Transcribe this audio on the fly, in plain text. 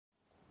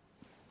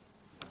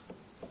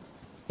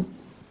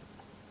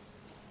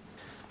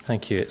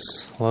Thank you.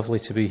 It's lovely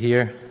to be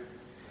here.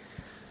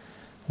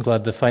 I'm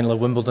glad the final of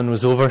Wimbledon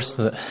was over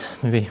so that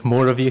maybe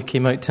more of you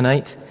came out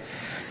tonight.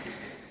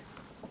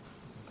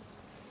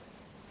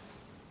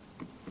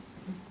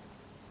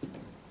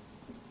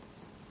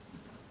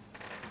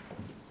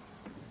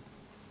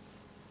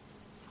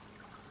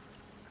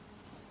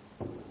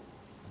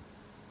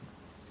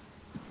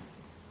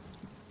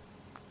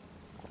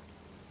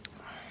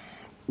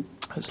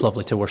 It's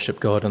lovely to worship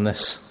God on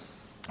this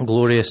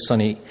glorious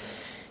sunny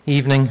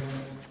evening.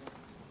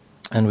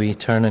 And we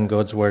turn in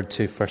God's Word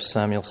to 1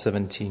 Samuel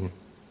 17.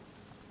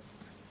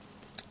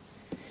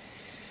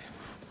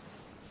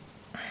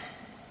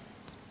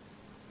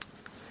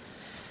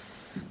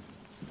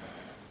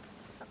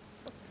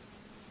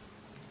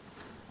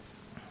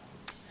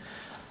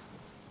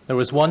 There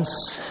was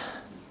once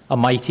a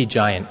mighty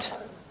giant.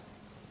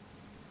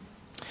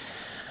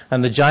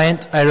 And the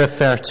giant I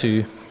refer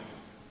to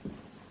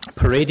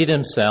paraded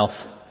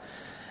himself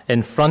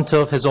in front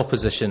of his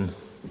opposition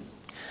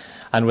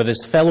and with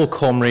his fellow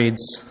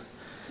comrades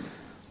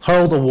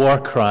hurled a war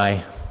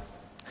cry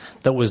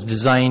that was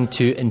designed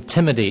to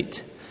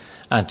intimidate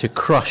and to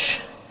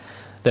crush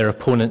their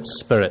opponent's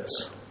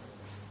spirits.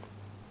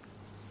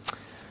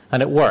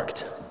 And it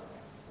worked.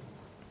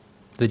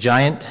 The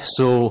giant,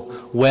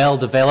 so well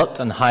developed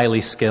and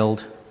highly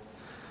skilled,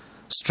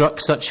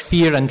 struck such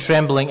fear and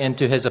trembling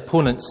into his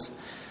opponents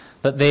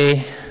that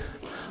they,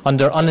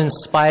 under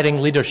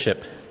uninspiring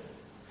leadership,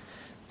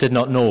 did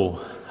not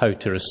know how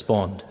to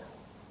respond.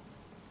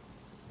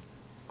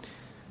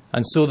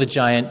 And so the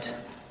giant,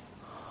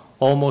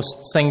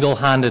 almost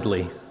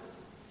single-handedly,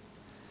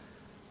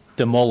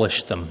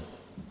 demolished them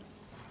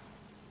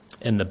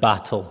in the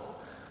battle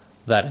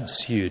that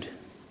ensued.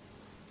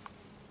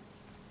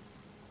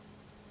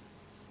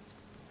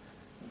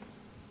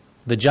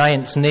 The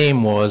giant's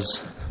name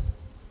was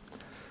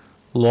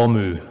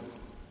Lomu,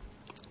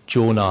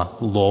 Jonah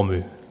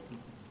Lomu.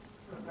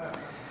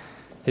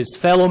 His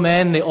fellow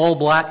men, the All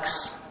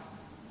Blacks,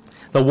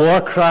 the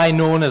war cry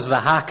known as the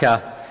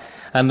Haka,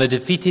 and the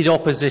defeated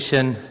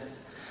opposition,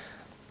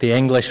 the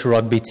English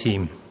rugby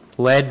team,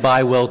 led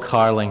by Will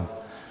Carling,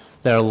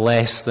 their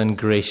less than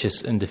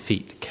gracious in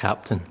defeat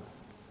captain.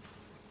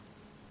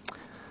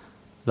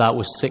 That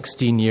was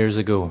 16 years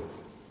ago.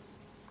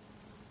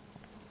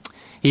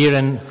 Here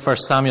in 1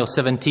 Samuel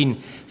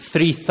 17,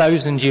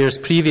 3,000 years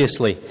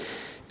previously,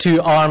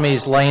 two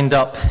armies lined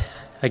up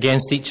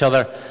against each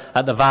other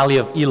at the valley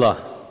of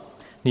Elah,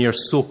 near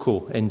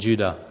Soko in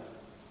Judah.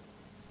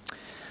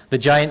 The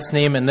giant's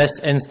name in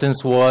this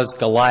instance was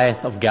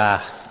Goliath of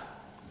Gath,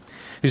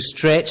 who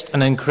stretched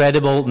an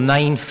incredible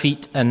 9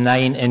 feet and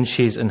 9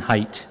 inches in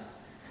height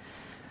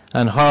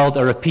and hurled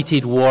a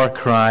repeated war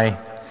cry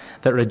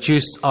that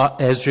reduced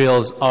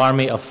Israel's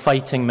army of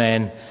fighting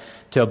men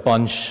to a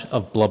bunch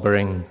of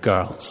blubbering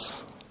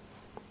girls.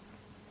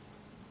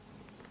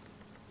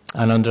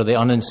 And under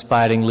the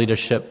uninspiring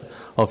leadership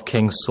of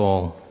King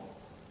Saul,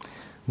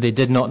 they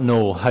did not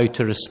know how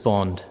to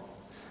respond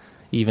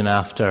even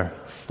after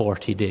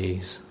 40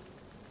 days.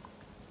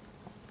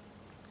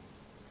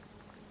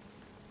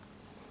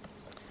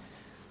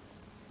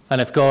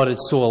 And if God had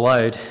so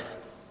allowed,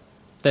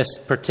 this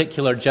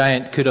particular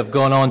giant could have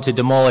gone on to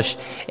demolish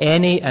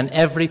any and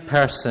every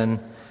person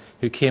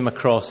who came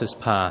across his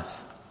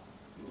path.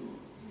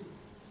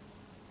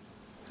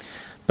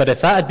 But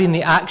if that had been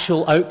the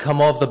actual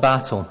outcome of the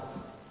battle,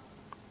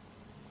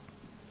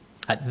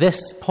 at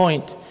this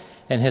point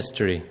in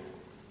history,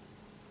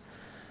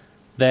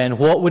 then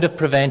what would have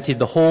prevented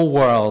the whole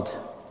world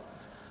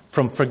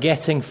from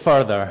forgetting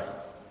further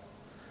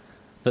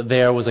that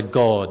there was a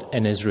God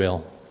in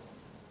Israel?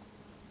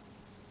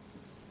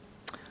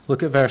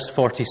 Look at verse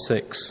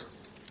 46.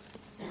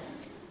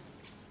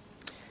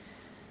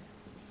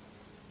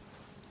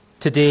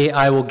 Today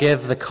I will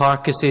give the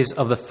carcasses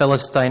of the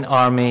Philistine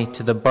army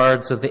to the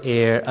birds of the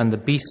air and the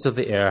beasts of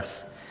the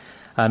earth,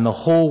 and the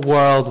whole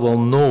world will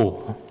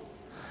know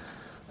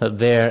that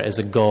there is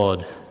a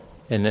God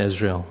in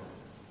Israel.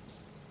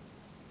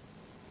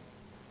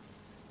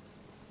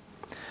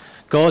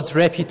 God's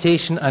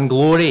reputation and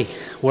glory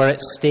were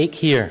at stake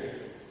here.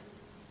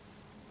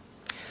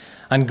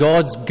 And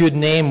God's good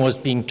name was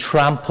being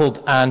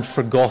trampled and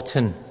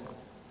forgotten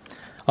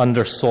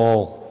under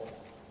Saul.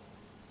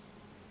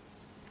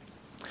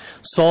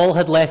 Saul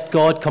had left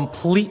God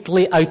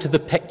completely out of the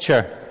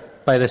picture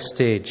by this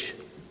stage.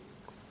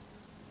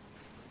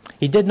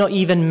 He did not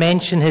even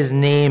mention his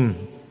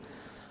name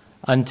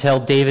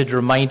until David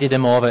reminded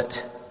him of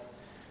it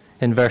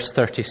in verse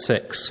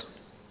 36.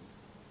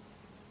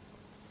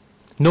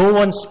 No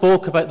one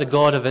spoke about the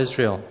God of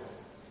Israel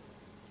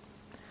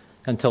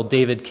until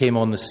David came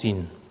on the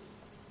scene.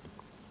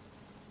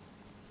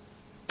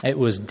 It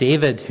was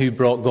David who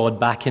brought God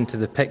back into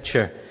the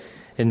picture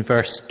in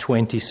verse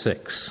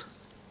 26.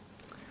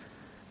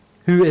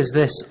 Who is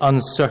this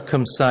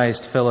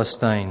uncircumcised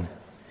Philistine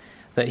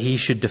that he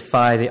should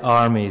defy the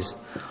armies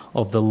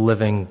of the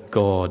living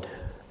God?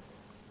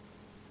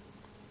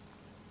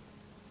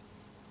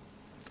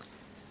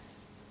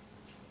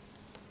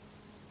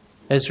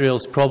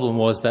 Israel's problem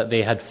was that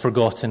they had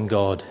forgotten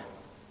God.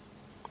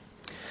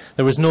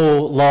 There was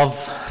no love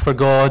for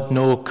God,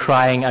 no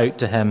crying out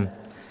to him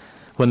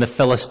when the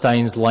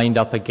Philistines lined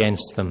up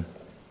against them.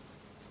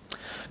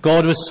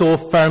 God was so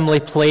firmly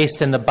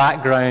placed in the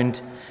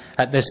background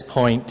at this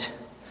point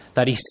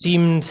that he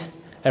seemed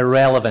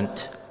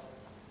irrelevant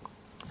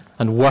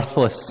and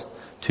worthless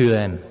to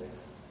them.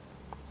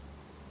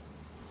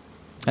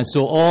 And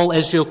so all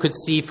Israel could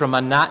see from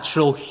a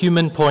natural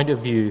human point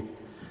of view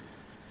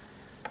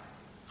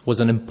was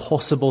an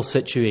impossible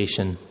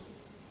situation.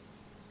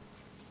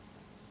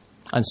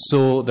 And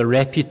so the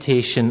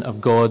reputation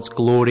of God's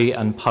glory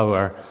and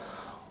power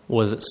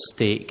was at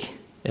stake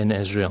in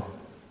Israel.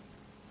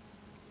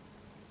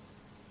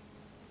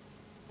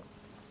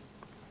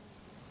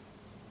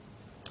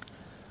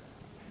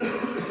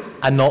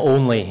 And not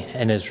only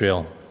in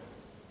Israel,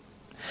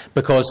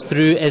 because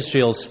through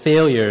Israel's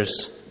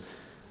failures,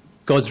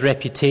 God's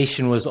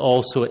reputation was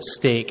also at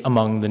stake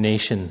among the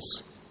nations.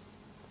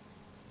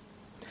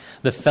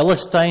 The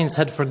Philistines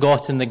had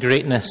forgotten the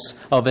greatness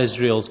of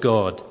Israel's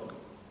God.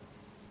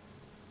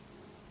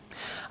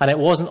 And it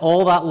wasn't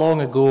all that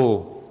long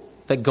ago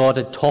that God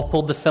had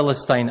toppled the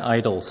Philistine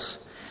idols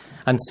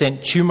and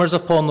sent tumors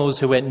upon those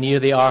who went near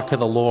the ark of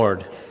the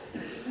Lord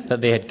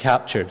that they had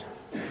captured.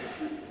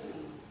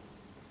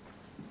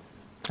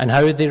 And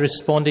how had they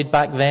responded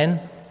back then?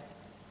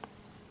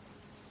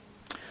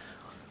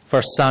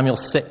 1 Samuel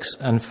 6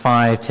 and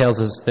 5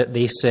 tells us that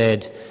they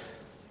said,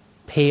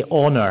 "Pay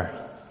honor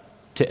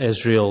to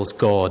Israel's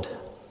God.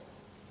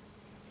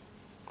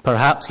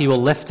 Perhaps he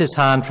will lift his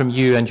hand from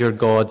you and your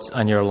gods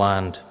and your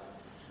land.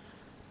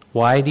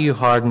 Why do you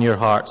harden your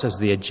hearts as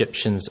the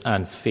Egyptians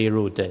and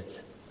Pharaoh did?"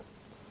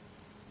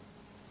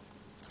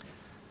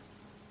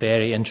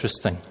 Very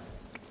interesting.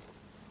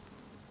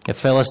 The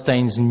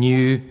Philistines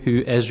knew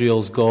who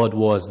Israel's God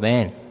was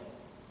then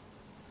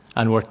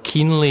and were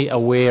keenly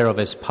aware of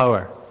his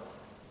power.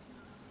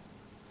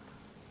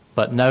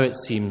 But now it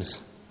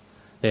seems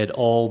they had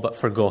all but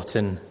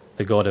forgotten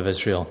the God of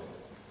Israel.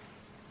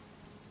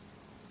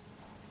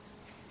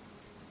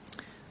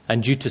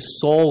 And due to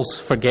Saul's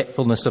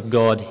forgetfulness of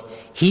God,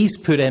 he's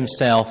put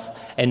himself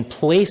in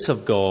place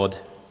of God,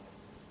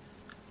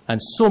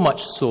 and so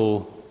much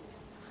so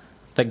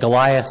that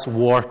Goliath's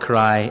war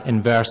cry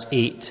in verse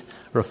 8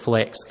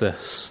 reflects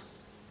this.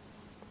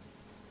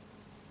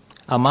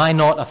 "Am I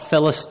not a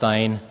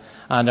Philistine,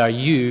 and are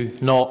you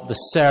not the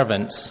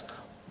servants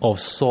of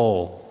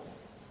Saul?"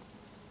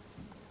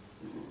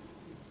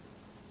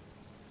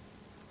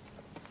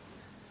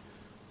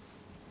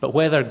 But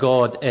whether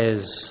God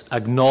is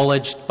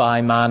acknowledged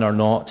by man or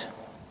not,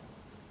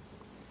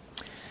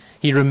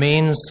 he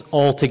remains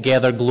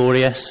altogether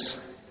glorious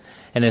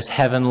in his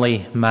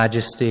heavenly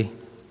majesty,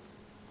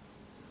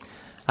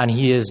 and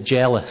he is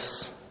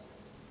jealous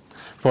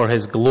for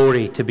his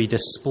glory to be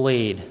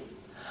displayed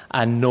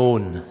and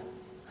known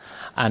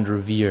and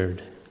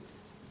revered.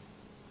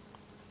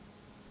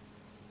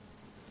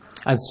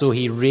 And so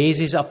he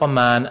raises up a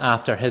man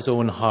after his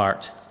own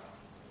heart,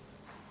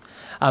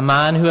 a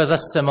man who has a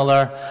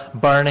similar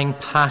burning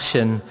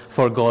passion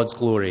for God's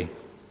glory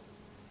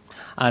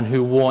and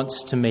who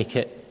wants to make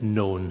it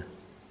known.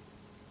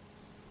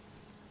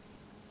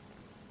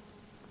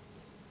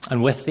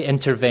 And with the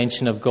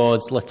intervention of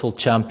God's little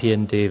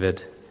champion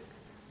David,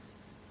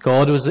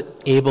 God was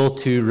able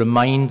to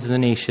remind the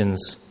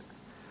nations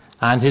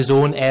and his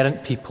own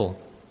errant people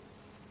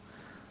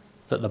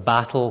that the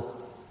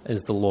battle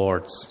is the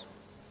Lord's,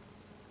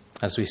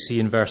 as we see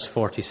in verse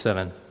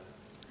 47.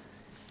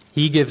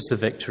 He gives the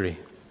victory,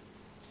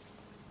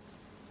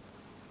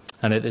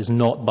 and it is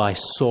not by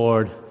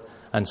sword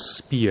and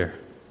spear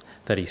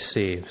that he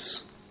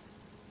saves.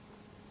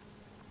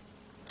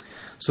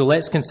 So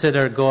let's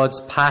consider God's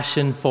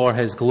passion for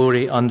his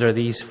glory under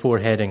these four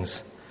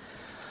headings: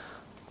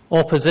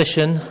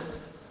 opposition,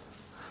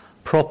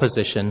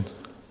 proposition,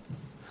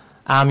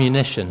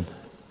 ammunition,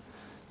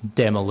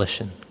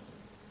 demolition.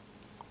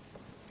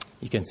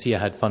 You can see I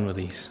had fun with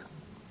these.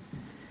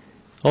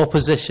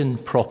 Opposition,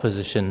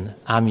 proposition,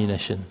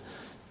 ammunition,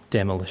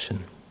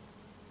 demolition.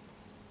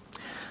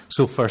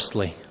 So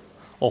firstly,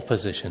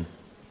 opposition.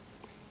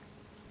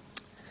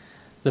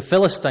 The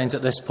Philistines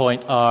at this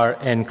point are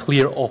in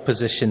clear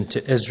opposition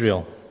to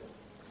Israel.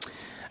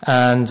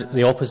 And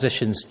the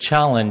opposition's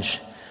challenge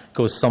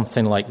goes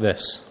something like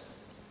this.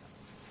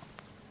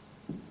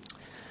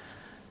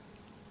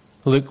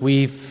 Look,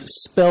 we've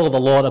spilled a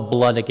lot of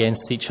blood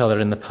against each other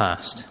in the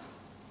past.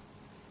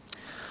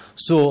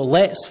 So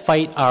let's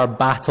fight our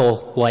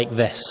battle like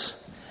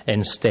this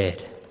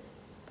instead.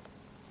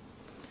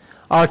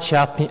 Our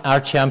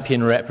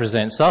champion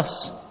represents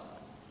us.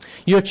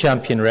 Your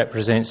champion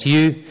represents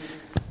you.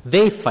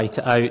 They fight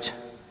it out,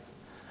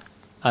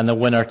 and the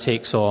winner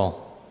takes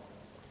all.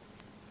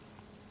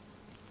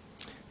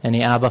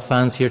 Any ABBA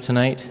fans here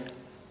tonight?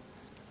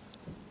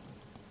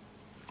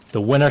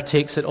 The winner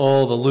takes it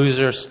all, the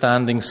loser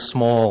standing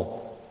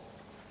small.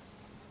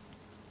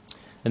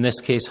 In this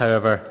case,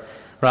 however,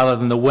 rather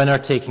than the winner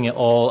taking it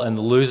all and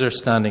the loser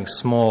standing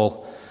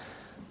small,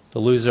 The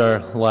loser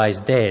lies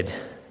dead,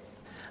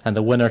 and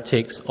the winner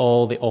takes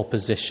all the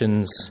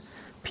opposition's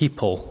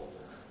people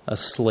as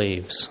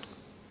slaves.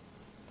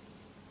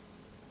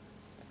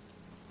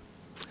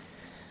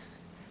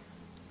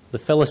 The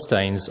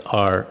Philistines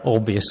are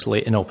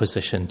obviously in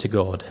opposition to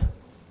God,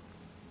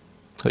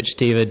 which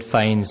David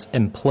finds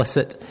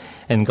implicit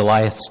in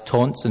Goliath's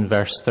taunts in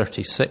verse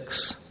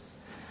 36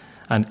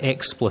 and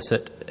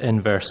explicit in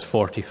verse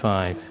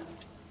 45.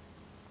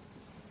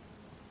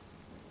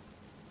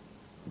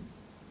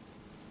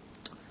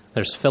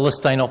 There's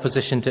Philistine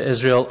opposition to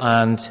Israel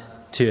and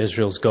to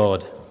Israel's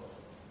God.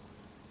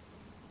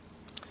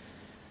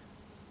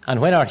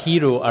 And when our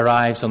hero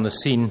arrives on the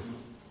scene,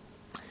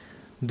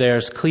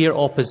 there's clear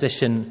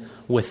opposition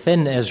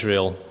within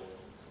Israel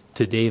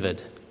to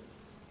David.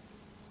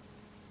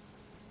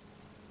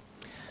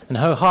 And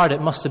how hard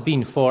it must have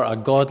been for a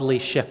godly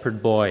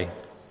shepherd boy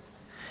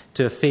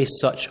to have faced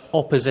such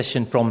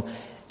opposition from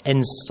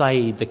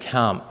inside the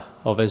camp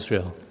of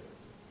Israel.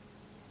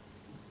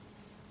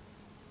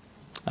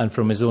 And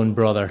from his own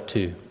brother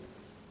too.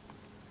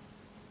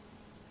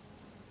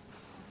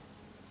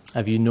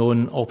 Have you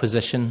known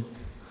opposition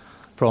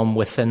from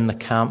within the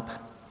camp?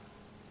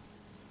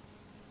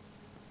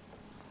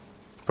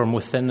 From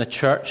within the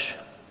church?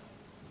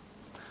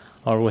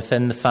 Or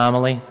within the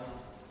family?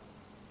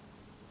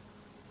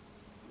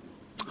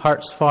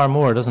 Hurts far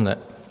more, doesn't it,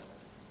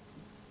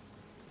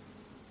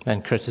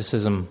 than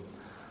criticism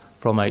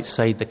from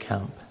outside the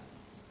camp.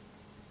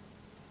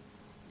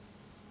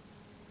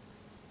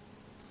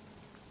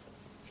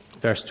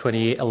 Verse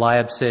 28,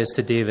 Eliab says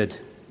to David,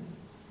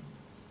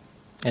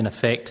 in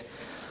effect,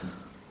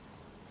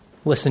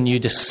 "Listen, you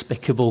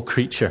despicable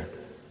creature.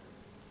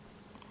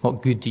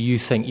 What good do you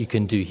think you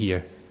can do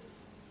here?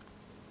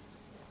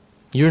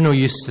 You're no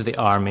use to the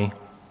army.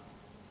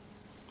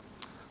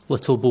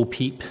 Little Bo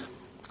Peep,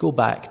 go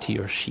back to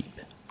your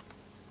sheep."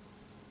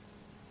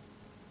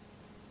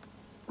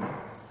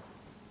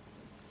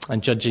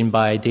 And judging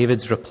by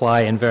David's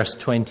reply in verse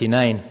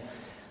 29,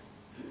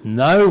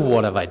 "Now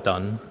what have I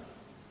done?"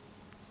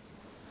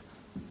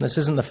 This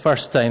isn't the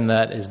first time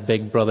that his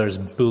big brothers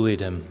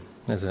bullied him,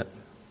 is it?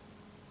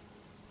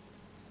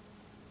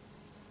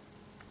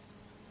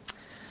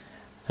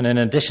 And in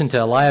addition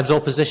to Eliab's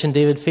opposition,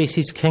 David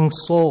faces King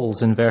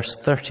Saul's in verse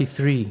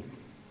 33.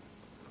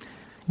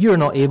 "You are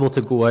not able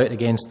to go out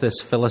against this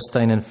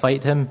Philistine and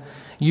fight him.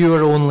 You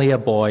are only a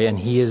boy, and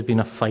he has been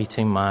a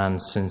fighting man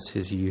since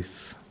his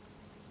youth."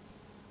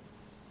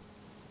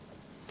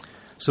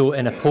 So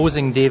in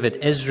opposing David,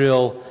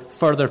 Israel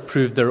further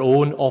proved their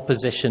own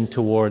opposition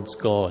towards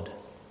God.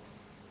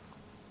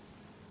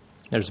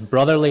 There's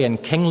brotherly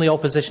and kingly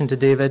opposition to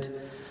David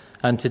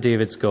and to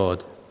David's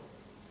God.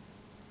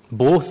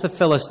 Both the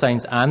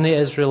Philistines and the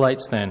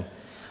Israelites, then,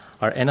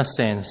 are in a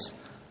sense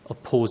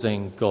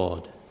opposing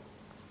God.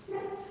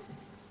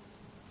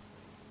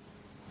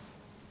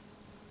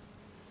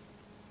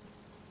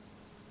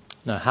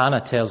 Now,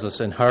 Hannah tells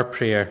us in her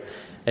prayer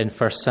in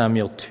 1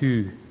 Samuel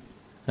 2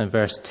 and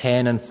verse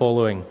 10 and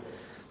following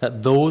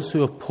that those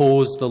who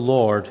oppose the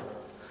Lord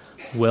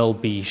will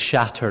be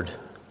shattered.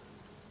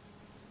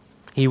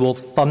 He will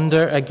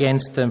thunder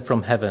against them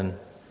from heaven.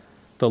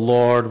 The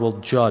Lord will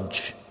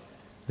judge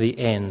the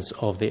ends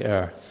of the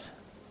earth.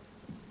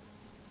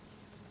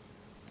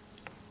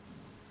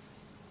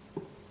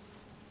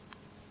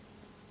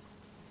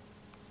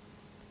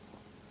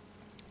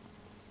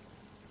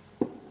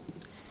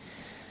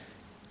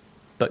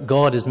 But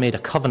God has made a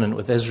covenant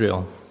with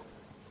Israel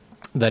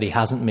that he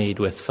hasn't made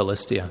with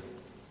Philistia.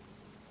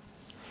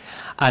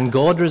 And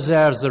God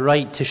reserves the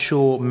right to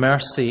show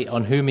mercy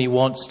on whom he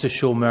wants to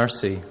show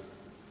mercy,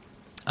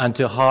 and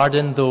to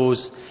harden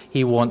those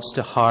he wants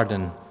to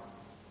harden,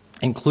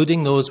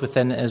 including those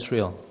within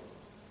Israel,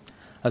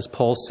 as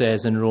Paul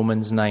says in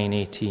Romans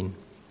 9:18.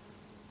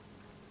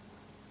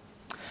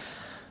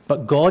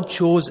 But God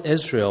chose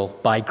Israel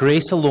by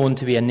grace alone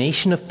to be a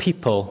nation of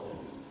people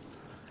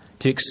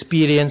to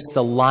experience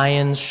the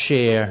lion's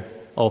share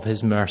of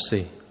his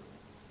mercy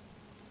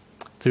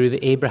through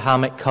the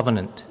Abrahamic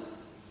covenant,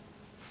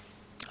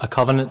 a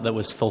covenant that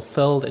was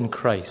fulfilled in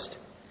Christ,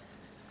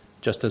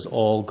 just as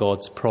all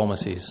God's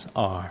promises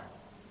are.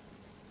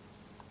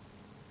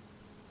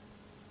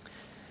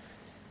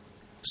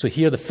 So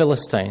here the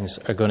Philistines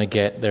are going to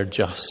get their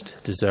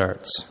just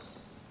deserts.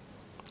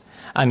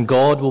 And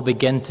God will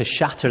begin to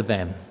shatter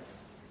them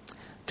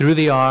through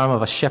the arm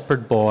of a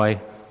shepherd boy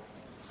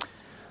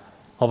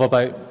of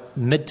about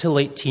mid to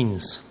late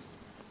teens,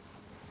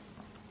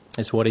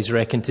 is what he's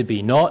reckoned to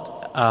be.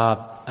 Not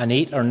an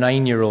 8 or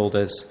 9-year-old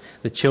as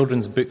the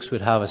children's books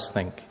would have us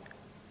think.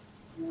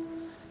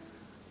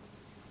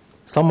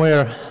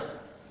 Somewhere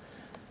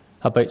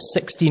about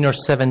 16 or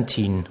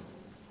 17,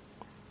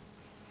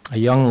 a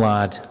young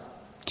lad,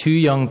 too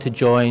young to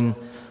join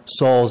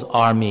Saul's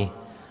army,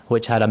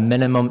 which had a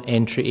minimum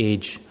entry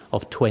age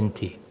of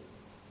 20.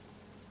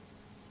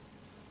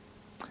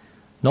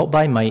 Not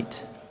by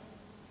might,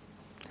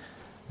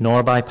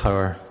 nor by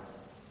power,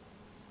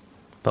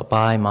 but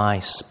by my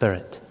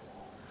Spirit,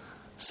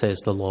 says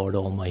the Lord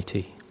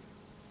Almighty.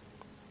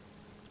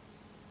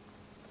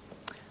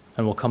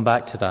 And we'll come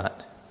back to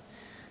that,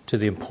 to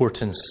the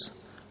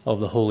importance of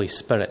the Holy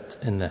Spirit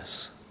in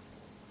this.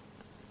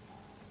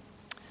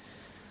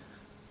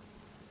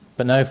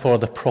 But now for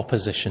the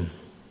proposition.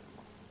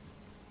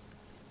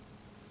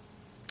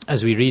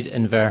 As we read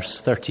in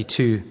verse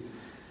 32,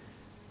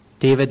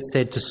 David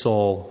said to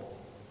Saul,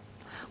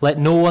 "Let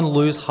no one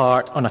lose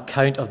heart on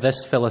account of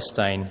this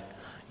Philistine.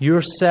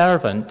 Your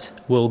servant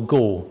will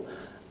go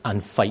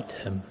and fight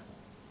him."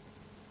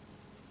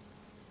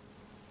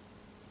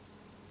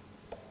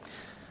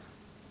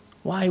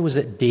 Why was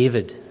it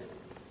David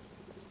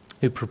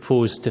who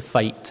proposed to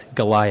fight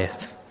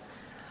Goliath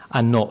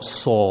and not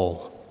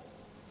Saul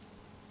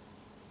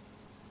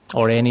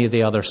or any of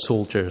the other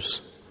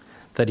soldiers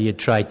that he had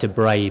tried to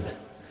bribe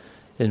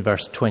in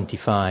verse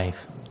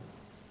 25?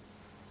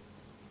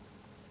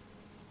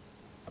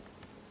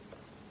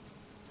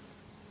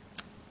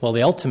 Well,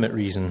 the ultimate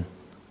reason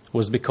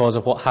was because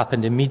of what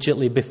happened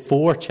immediately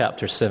before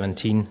chapter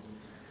 17.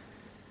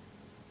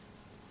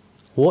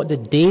 What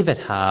did David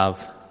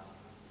have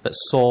that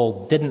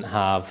Saul didn't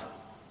have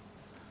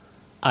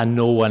and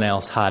no one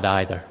else had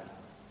either?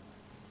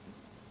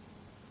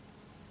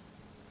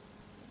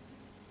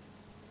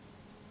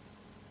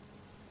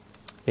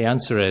 The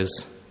answer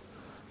is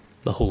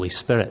the Holy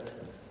Spirit.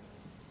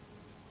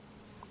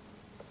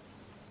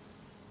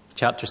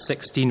 Chapter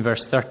 16,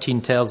 verse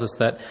 13 tells us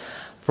that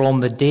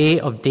from the day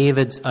of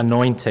David's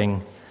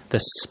anointing,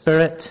 the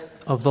Spirit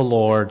of the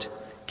Lord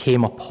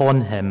came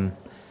upon him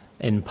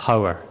in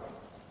power.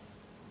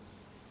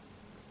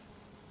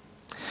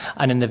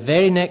 And in the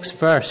very next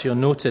verse, you'll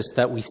notice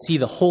that we see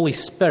the Holy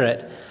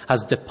Spirit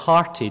has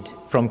departed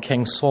from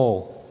King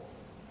Saul.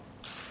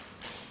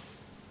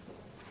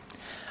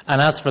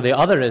 And as for the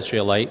other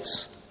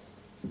Israelites,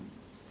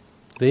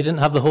 they didn't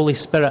have the Holy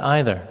Spirit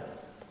either.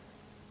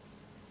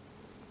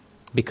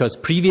 Because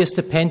previous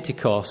to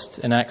Pentecost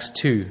in Acts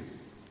 2,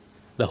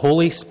 the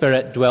Holy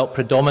Spirit dwelt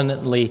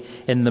predominantly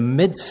in the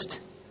midst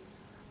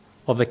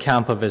of the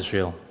camp of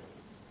Israel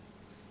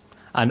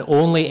and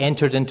only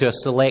entered into a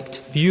select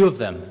few of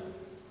them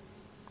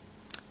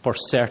for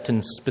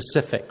certain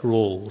specific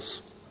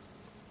roles.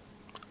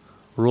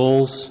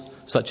 Roles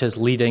such as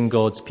leading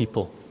God's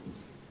people.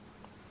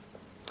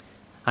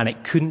 And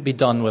it couldn't be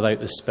done without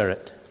the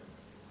Spirit.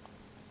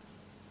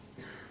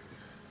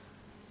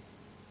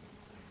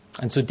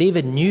 And so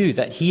David knew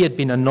that he had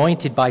been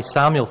anointed by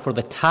Samuel for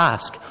the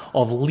task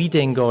of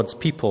leading God's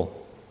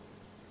people.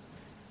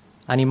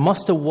 And he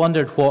must have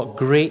wondered what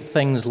great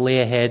things lay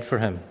ahead for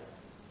him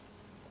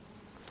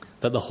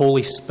that the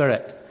Holy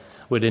Spirit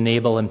would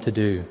enable him to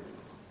do.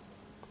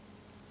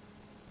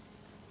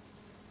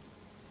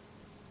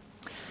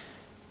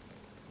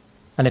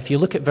 And if you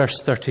look at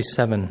verse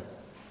 37,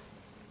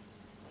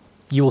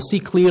 you will see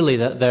clearly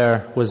that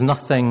there was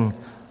nothing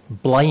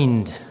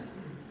blind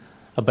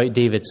about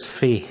David's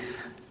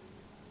faith.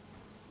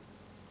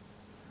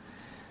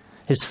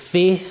 His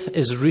faith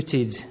is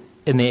rooted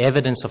in the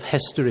evidence of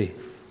history.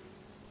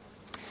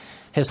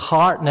 His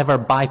heart never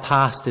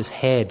bypassed his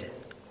head.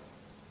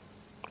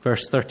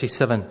 Verse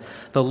 37,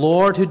 "The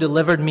Lord who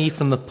delivered me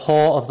from the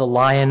paw of the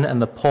lion and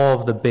the paw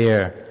of the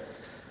bear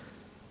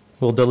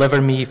will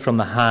deliver me from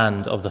the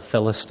hand of the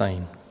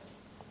Philistine."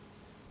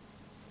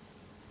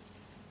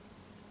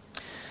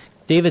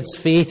 David's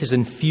faith is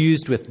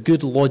infused with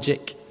good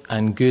logic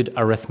and good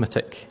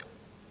arithmetic.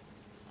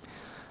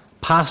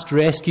 Past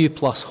rescue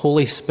plus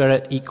Holy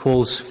Spirit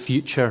equals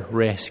future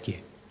rescue.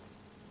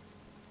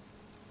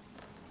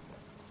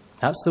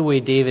 That's the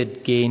way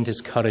David gained his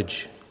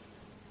courage.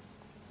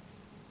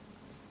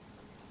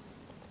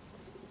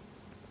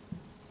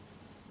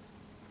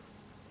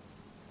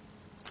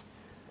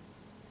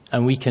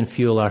 And we can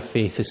fuel our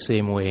faith the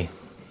same way.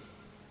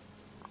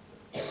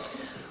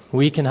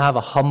 We can have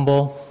a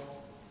humble,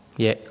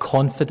 yet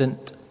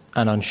confident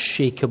and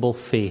unshakable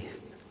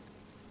faith,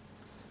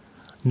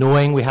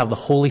 knowing we have the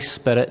Holy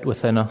Spirit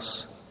within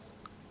us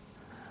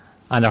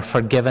and are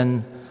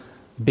forgiven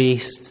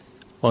based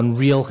on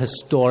real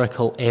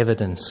historical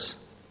evidence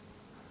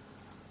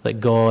that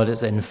God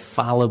is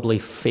infallibly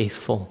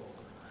faithful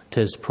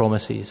to his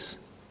promises.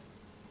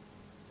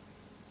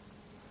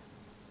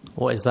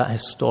 What is that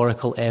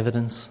historical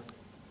evidence?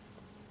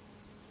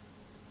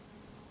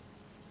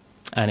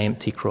 An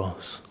empty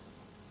cross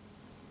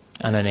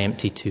and an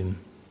empty tomb.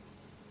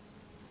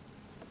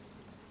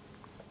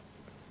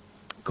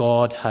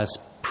 God has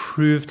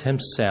proved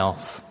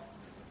himself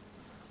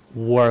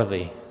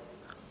worthy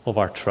of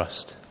our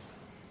trust.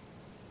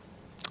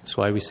 That's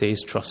why we say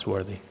he's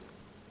trustworthy.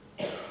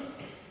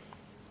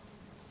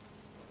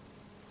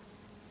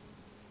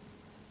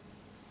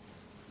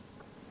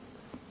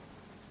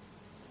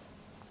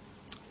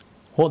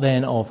 What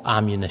then of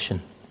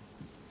ammunition?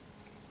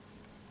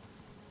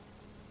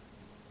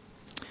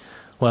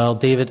 Well,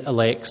 David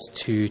elects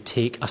to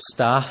take a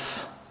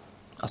staff,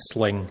 a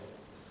sling,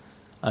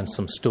 and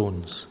some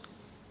stones.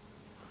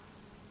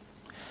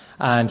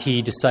 And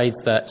he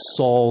decides that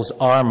Saul's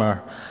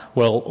armor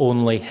will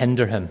only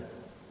hinder him.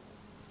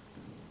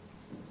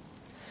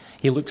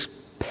 He looks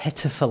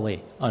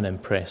pitifully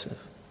unimpressive.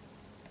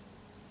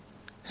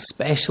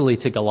 especially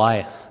to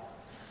Goliath,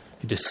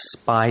 who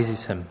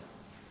despises him.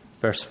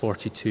 Verse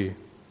 42.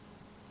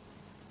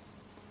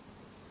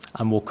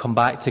 And we'll come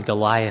back to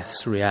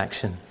Goliath's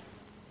reaction.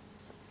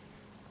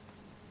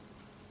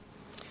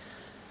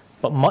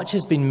 But much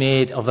has been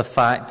made of the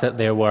fact that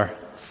there were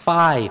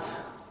 5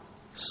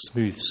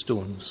 smooth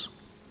stones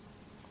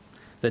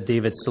that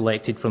David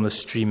selected from the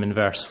stream in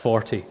verse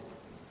 40.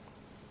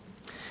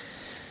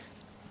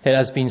 It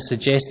has been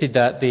suggested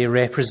that they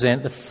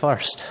represent the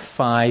first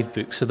 5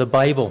 books of the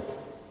Bible,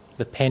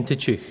 the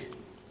Pentateuch.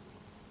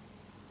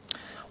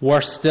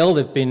 Worse still,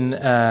 they've been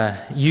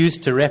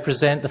used to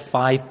represent the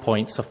 5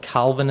 points of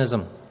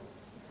Calvinism.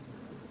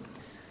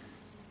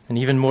 And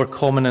even more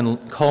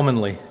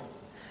commonly,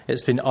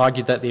 it's been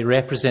argued that they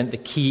represent the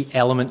key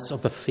elements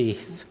of the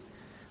faith: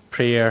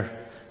 prayer,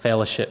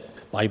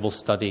 fellowship, Bible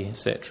study,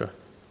 etc.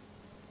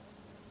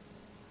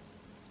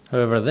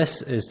 However,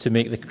 this is to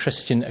make the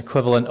Christian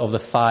equivalent of the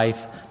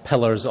 5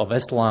 pillars of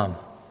Islam.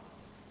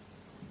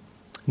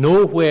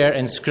 Nowhere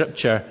in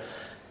Scripture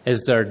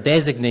is there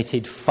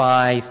designated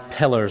 5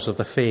 pillars of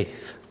the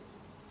faith.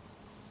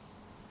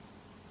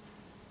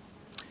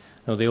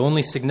 Now, the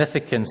only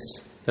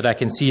significance that I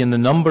can see in the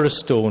number of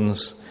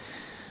stones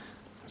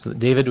is that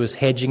David was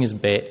hedging his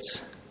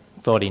bets,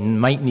 thought he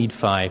might need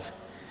 5,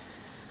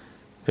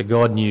 but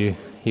God knew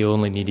he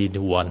only needed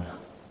 1.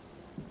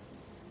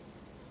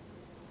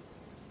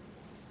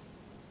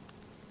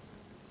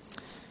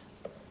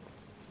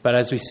 But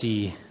as we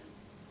see,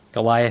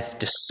 Goliath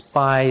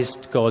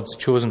despised God's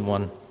chosen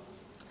one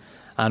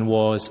and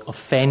was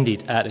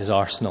offended at his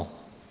arsenal.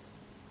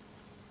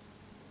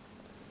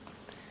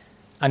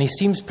 And he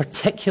seems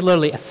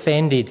particularly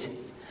offended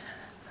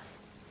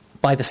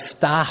by the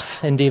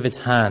staff in David's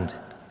hand.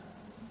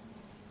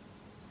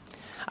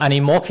 And he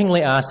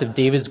mockingly asks if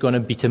David's going to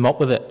beat him up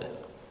with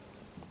it.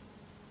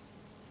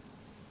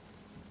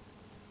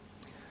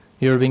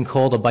 You ever been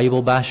called a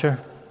Bible basher?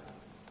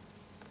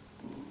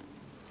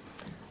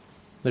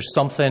 There's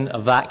something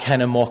of that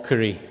kind of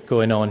mockery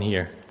going on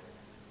here.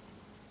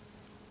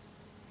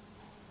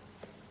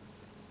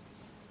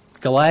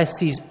 Goliath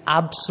sees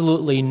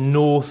absolutely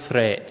no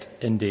threat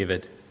in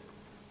David.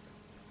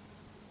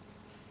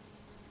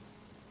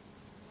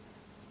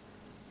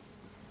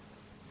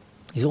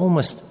 He's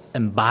almost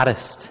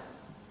embarrassed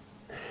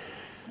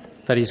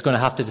that he's going to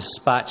have to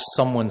dispatch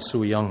someone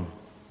so young.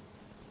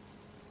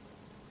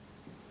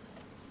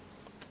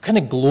 What kind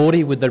of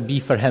glory would there be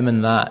for him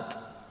in that?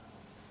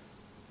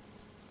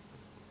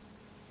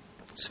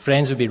 His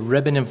friends would be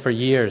ribbing him for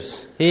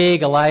years. Hey,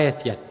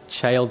 Goliath, you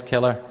child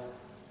killer.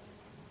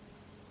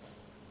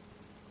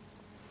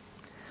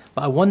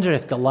 But I wonder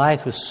if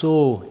Goliath was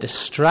so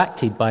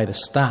distracted by the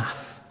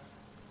staff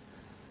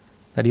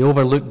that he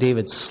overlooked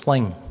David's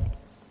sling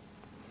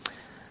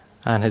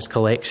and his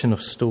collection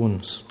of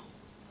stones.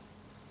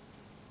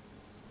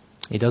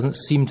 He doesn't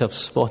seem to have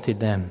spotted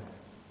them.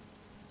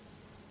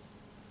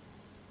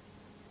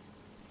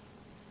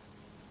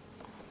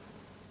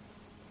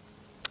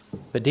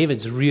 But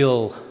David's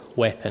real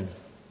weapon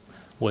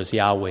was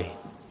Yahweh,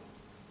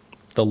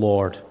 the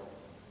Lord.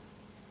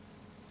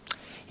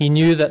 He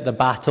knew that the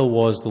battle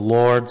was the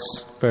Lord's,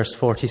 verse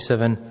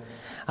 47,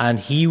 and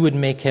he would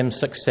make him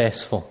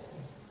successful.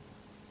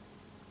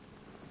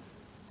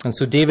 And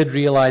so David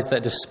realized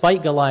that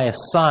despite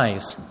Goliath's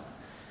size,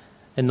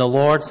 in the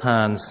Lord's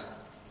hands,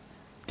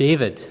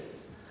 David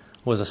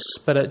was a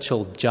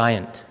spiritual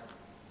giant,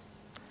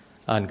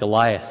 and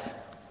Goliath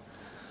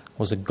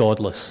was a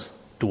godless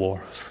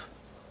dwarf.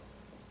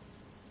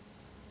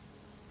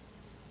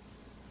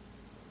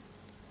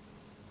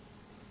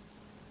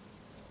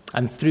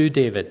 And through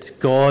David,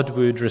 God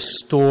would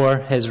restore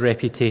his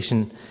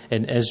reputation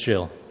in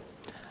Israel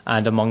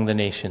and among the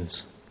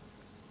nations.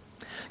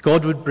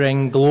 God would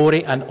bring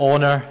glory and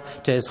honor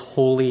to his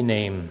holy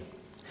name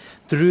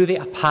through the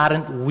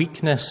apparent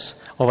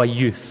weakness of a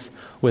youth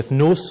with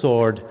no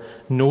sword,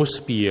 no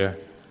spear,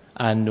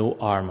 and no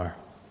armor.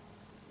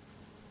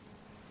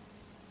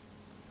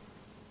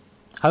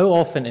 How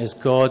often is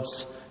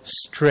God's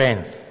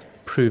strength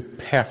proved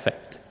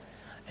perfect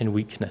in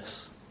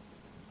weakness?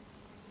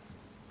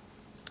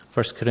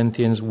 1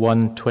 Corinthians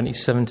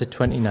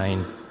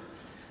 1:27-29.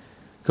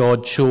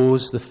 God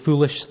chose the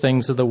foolish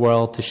things of the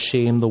world to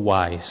shame the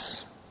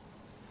wise.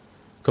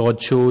 God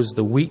chose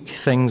the weak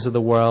things of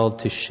the world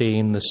to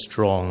shame the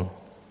strong.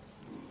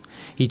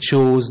 He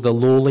chose the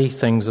lowly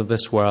things of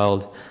this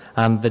world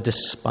and the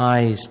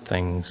despised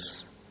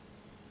things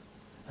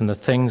and the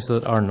things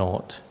that are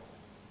not,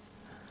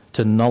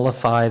 to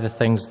nullify the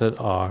things that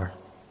are,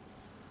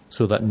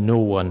 so that no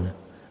one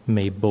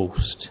may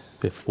boast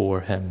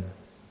before him.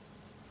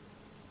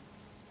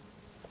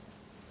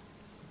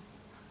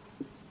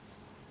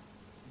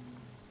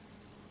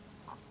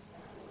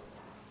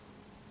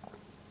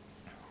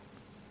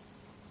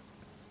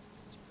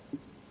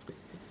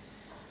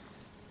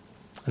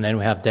 And then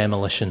we have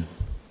Demolition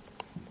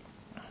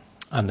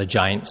and the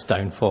giant's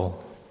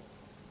downfall.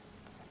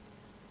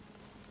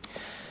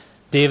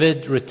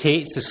 David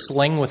rotates his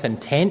sling with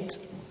intent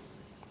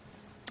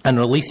and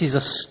releases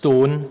a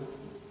stone,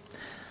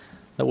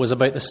 that was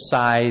about the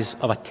size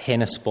of a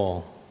tennis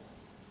ball,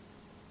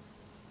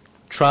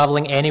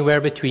 travelling anywhere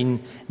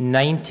between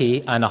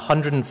 90 and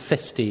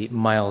 150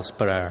 miles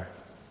per hour.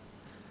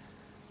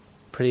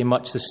 Pretty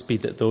much the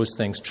speed that those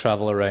things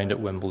travel around at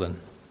Wimbledon.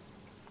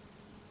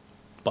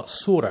 But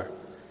soarer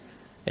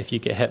if you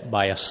get hit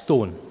by a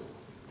stone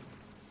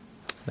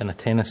than a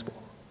tennis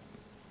ball.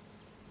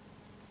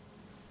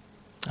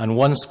 And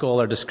one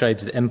scholar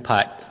describes the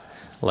impact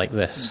like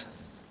this.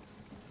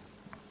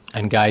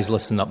 And guys,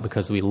 listen up,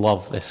 because we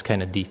love this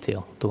kind of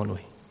detail, don't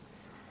we?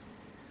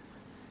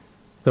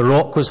 The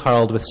rock was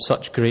hurled with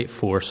such great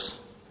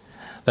force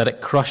that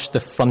it crushed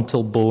the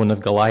frontal bone of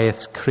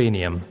Goliath's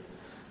cranium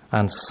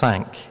and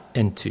sank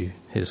into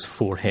his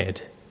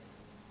forehead.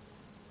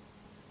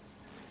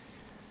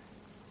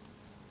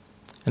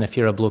 And if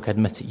you're a bloke,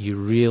 admit it, you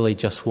really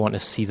just want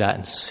to see that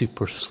in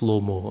super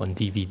slow-mo on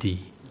DVD,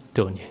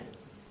 don't you?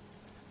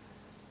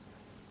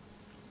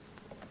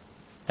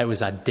 It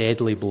was a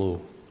deadly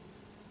blow.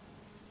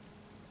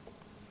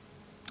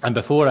 And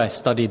before I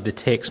studied the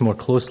text more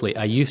closely,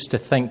 I used to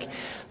think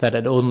that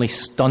it only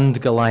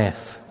stunned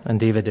Goliath and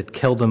David had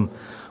killed him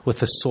with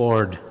the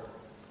sword.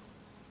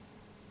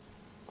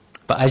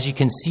 But as you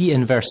can see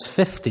in verse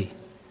 50,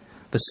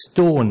 the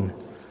stone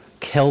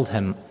killed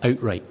him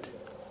outright.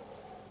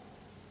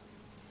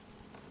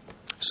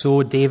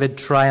 So David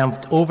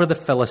triumphed over the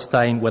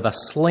Philistine with a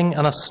sling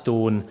and a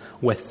stone.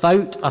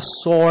 Without a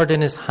sword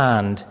in his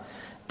hand,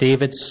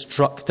 David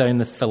struck down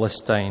the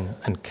Philistine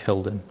and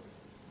killed him.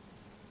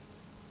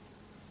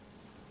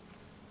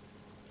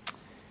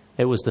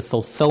 It was the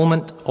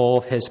fulfillment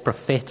of his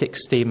prophetic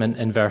statement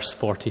in verse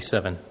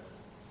 47.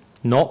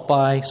 Not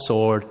by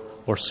sword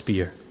or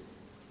spear.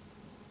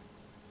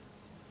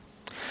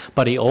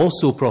 But he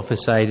also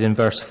prophesied in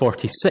verse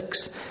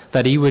 46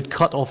 that he would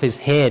cut off his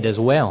head as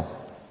well.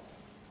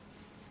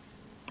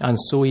 And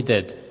so he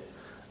did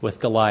with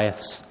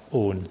Goliath's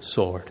own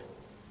sword.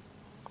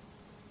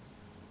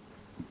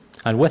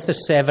 And with the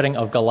severing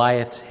of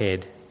Goliath's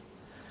head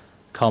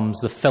comes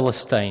the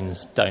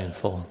Philistines'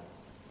 downfall.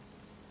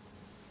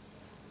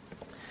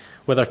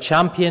 With their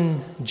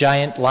champion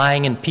giant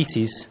lying in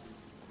pieces,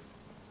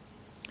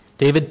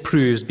 David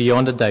proves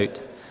beyond a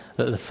doubt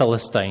that the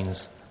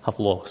Philistines have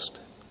lost.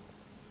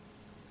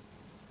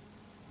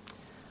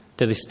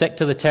 Do they stick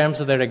to the terms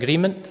of their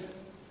agreement?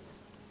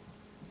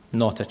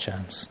 Not a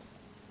chance.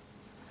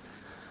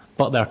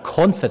 But their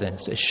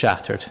confidence is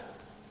shattered.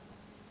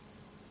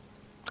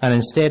 And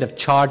instead of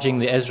charging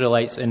the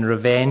Israelites in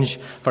revenge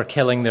for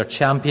killing their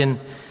champion,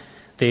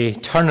 they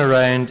turn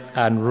around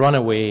and run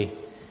away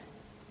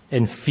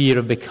in fear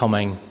of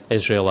becoming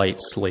Israelite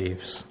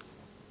slaves.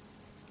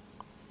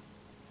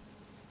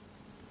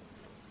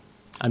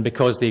 And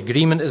because the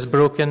agreement is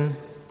broken,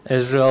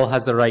 Israel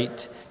has the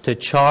right to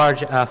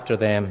charge after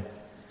them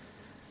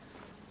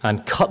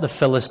and cut the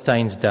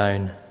Philistines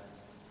down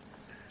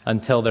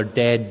until their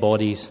dead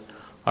bodies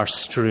are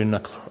strewn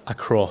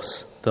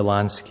across the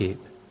landscape.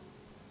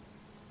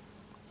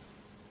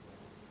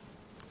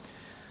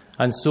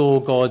 And so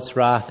God's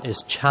wrath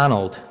is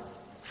channeled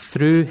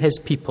through his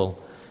people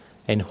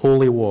in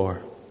holy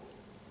war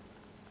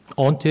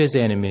onto his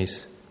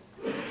enemies.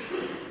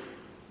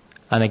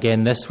 And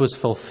again, this was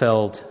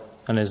fulfilled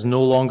and is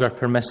no longer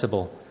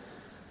permissible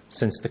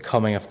since the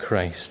coming of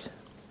Christ.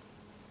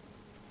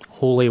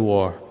 Holy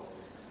war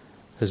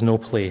has no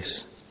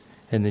place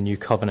in the New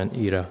Covenant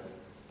era.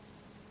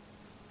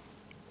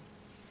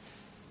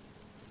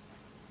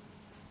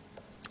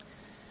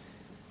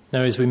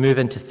 Now, as we move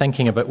into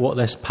thinking about what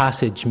this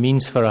passage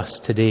means for us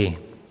today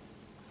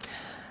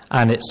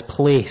and its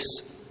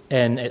place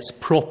in its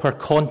proper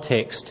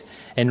context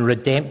in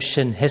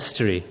redemption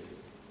history,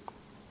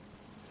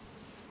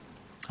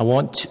 I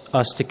want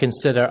us to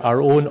consider our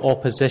own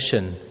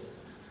opposition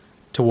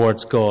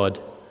towards God,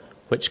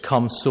 which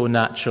comes so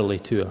naturally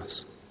to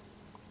us.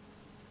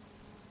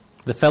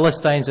 The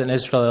Philistines and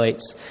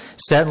Israelites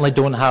certainly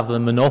don't have the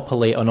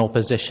monopoly on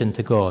opposition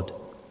to God.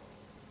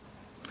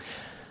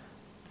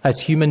 As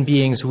human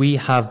beings, we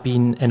have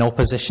been in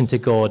opposition to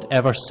God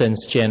ever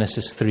since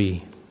Genesis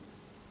 3,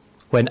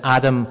 when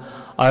Adam,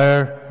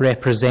 our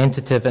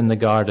representative in the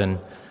garden,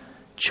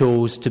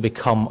 chose to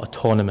become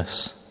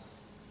autonomous,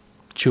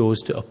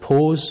 chose to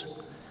oppose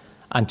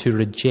and to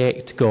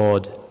reject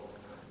God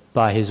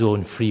by his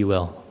own free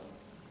will.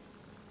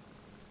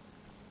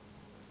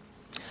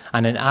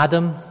 And in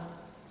Adam,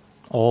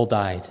 all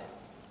died.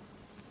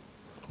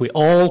 We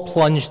all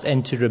plunged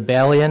into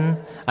rebellion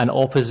and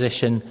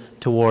opposition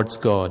towards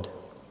God.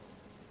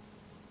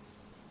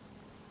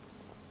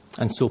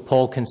 And so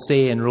Paul can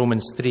say in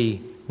Romans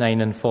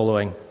 3:9 and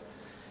following,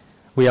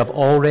 we have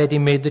already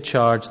made the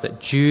charge that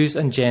Jews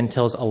and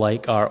Gentiles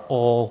alike are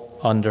all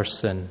under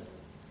sin.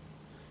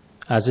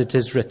 As it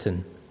is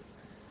written,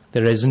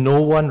 there is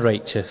no one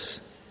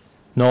righteous,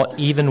 not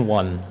even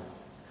one.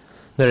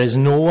 There is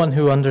no one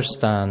who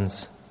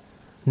understands,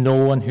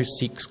 no one who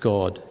seeks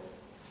God.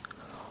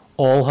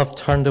 All have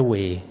turned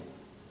away.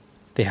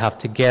 They have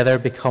together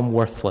become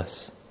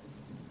worthless.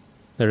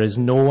 There is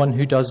no one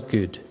who does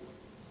good,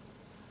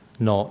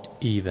 not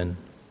even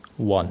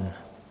one.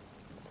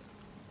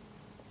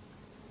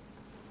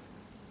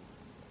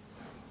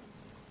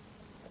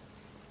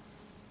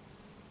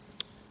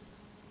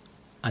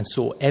 And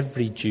so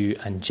every Jew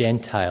and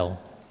Gentile,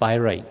 by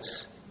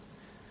rights,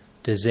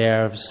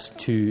 deserves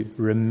to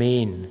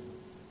remain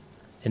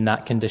in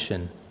that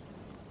condition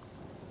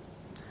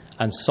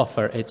and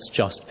suffer its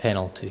just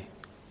penalty.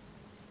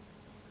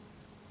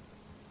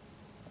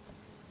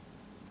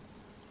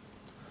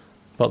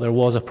 But there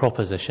was a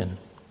proposition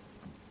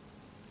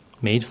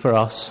made for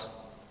us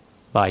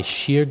by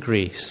sheer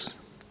grace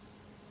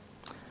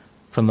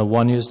from the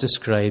one who is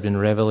described in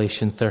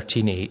Revelation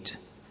 13:8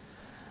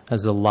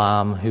 as the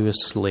Lamb who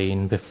was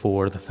slain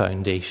before the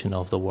foundation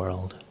of the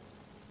world.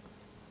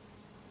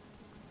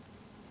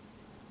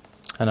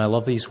 And I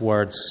love these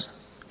words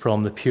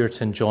from the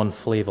Puritan John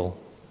Flavel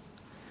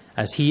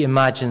as he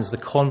imagines the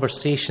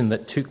conversation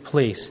that took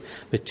place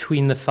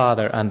between the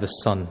Father and the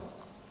Son.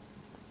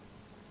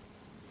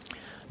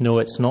 No,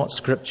 it's not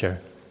scripture,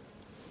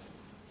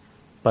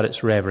 but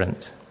it's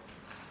reverent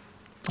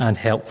and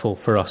helpful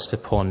for us to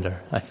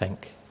ponder, I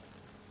think.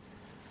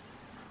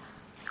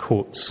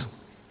 Quotes.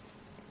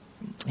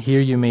 Here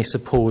you may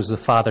suppose the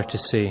Father to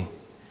say,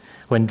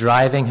 when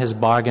driving his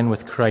bargain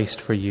with Christ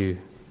for you,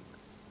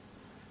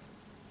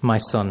 my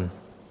Son,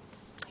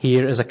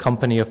 here is a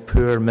company of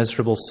poor,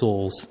 miserable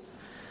souls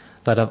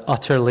that have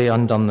utterly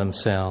undone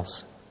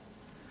themselves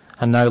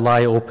and now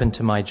lie open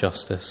to my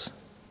justice.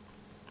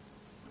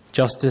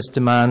 Justice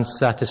demands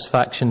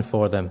satisfaction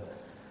for them,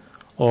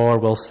 or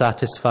will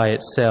satisfy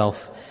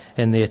itself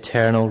in the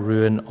eternal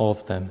ruin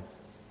of them.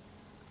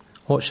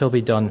 What shall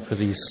be done for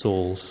these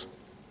souls?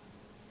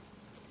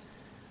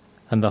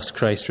 And thus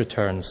Christ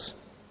returns.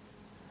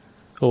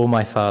 O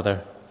my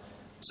Father,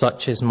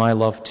 such is my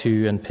love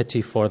to and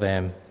pity for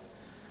them,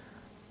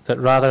 that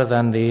rather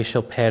than they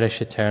shall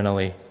perish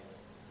eternally,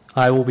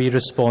 I will be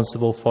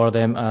responsible for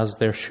them as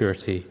their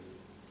surety.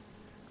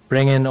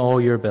 Bring in all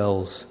your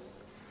bills,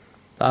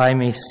 that I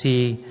may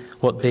see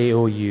what they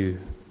owe you.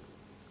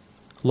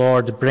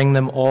 Lord, bring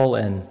them all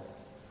in,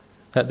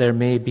 that there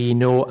may be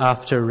no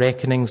after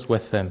reckonings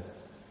with them.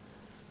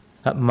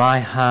 At my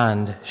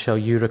hand shall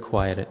you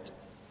require it.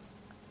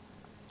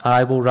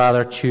 I will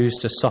rather choose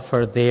to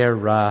suffer their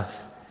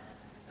wrath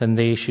than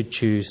they should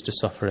choose to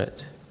suffer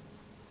it.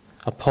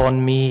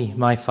 Upon me,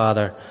 my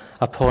Father,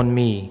 upon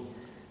me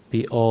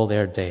be all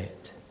their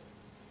debt.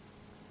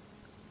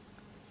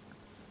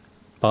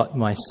 But,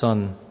 my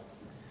Son,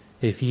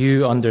 if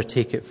you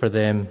undertake it for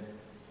them,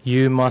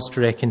 you must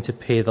reckon to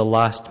pay the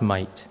last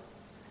mite.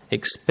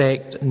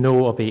 Expect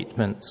no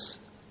abatements.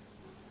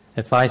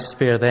 If I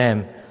spare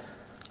them,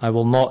 I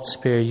will not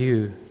spare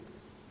you.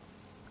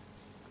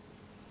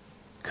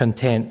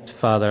 Content,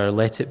 Father,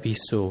 let it be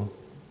so.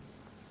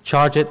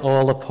 Charge it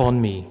all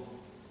upon me.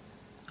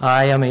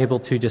 I am able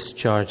to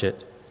discharge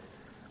it,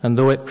 and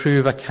though it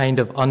prove a kind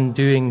of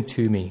undoing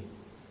to me,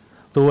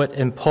 though it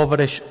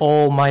impoverish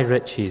all my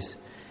riches,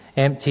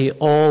 empty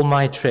all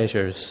my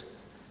treasures,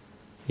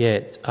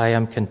 yet I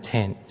am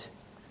content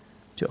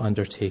to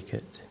undertake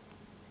it.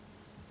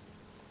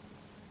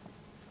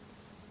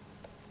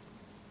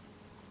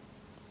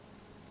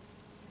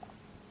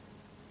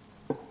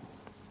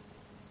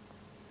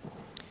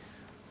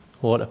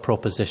 What a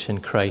proposition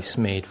Christ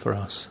made for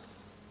us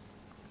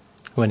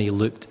when he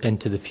looked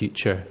into the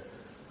future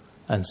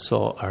and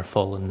saw our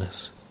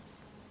fallenness.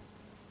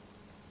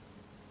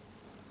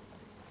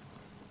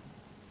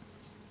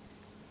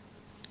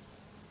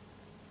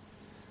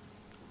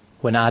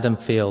 When Adam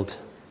failed,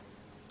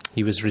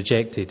 he was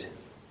rejected.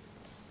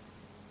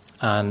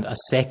 And a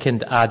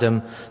second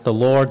Adam, the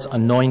Lord's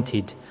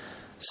anointed,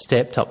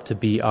 stepped up to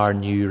be our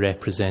new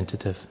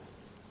representative.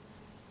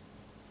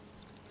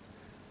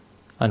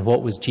 And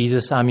what was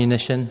Jesus'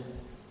 ammunition?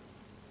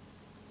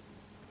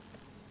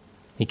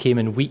 He came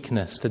in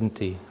weakness, didn't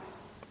he?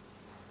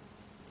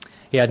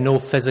 He had no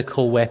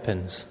physical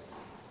weapons.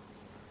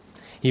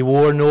 He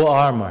wore no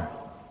armor.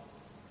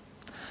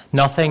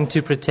 Nothing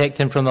to protect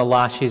him from the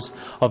lashes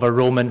of a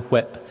Roman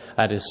whip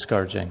at his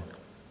scourging.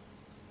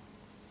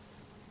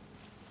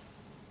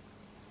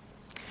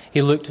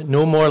 He looked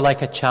no more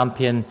like a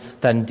champion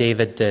than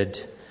David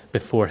did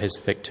before his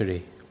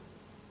victory.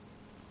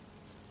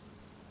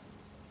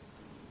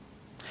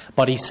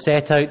 But he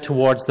set out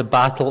towards the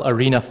battle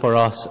arena for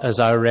us as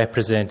our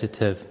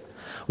representative,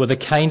 with a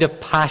kind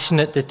of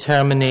passionate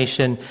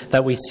determination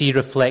that we see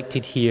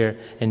reflected here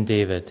in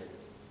David.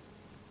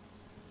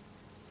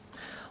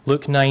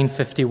 Luke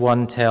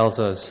 9:51 tells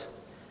us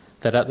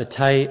that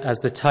as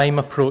the time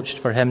approached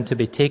for him to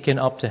be taken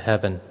up to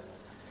heaven,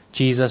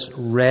 Jesus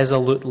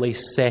resolutely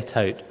set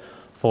out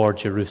for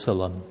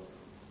Jerusalem.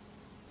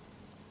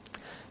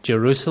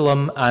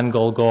 Jerusalem and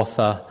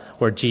Golgotha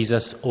were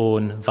Jesus'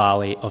 own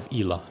valley of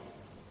Elah.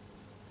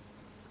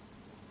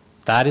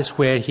 That is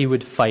where he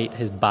would fight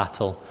his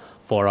battle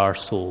for our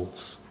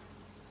souls.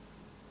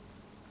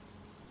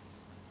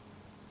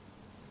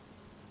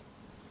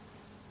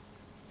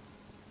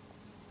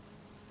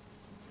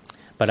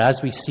 But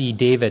as we see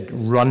David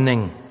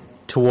running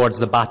towards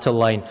the battle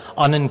line,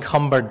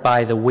 unencumbered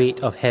by the weight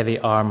of heavy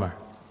armor,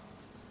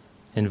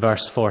 in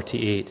verse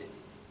 48.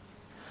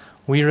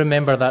 We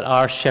remember that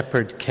our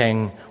shepherd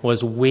king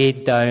was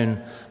weighed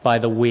down by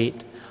the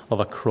weight of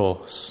a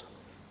cross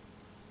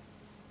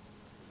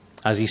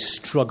as he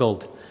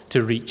struggled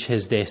to reach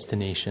his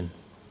destination.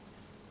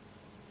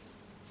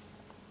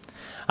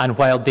 And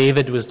while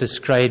David was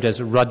described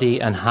as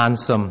ruddy and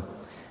handsome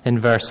in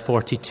verse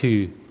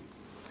 42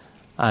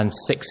 and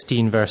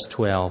 16 verse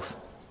 12,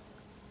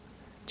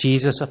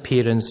 Jesus'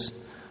 appearance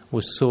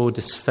was so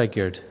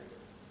disfigured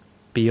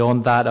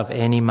beyond that of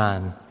any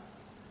man,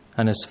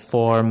 and his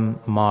form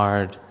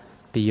marred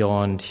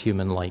beyond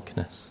human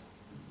likeness.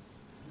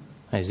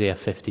 Isaiah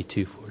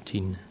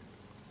 52:14.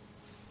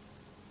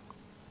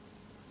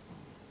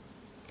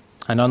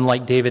 And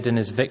unlike David in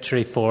his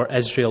victory for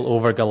Israel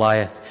over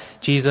Goliath,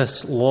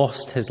 Jesus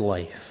lost his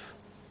life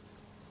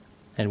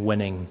in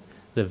winning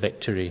the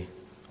victory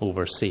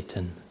over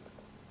Satan.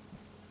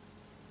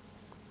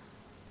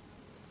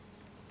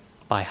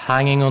 By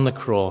hanging on the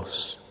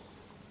cross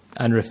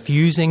and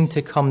refusing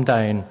to come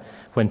down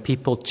when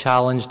people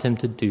challenged him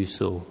to do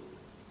so,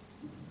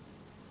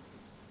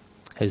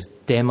 his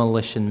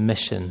demolition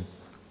mission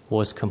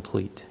was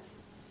complete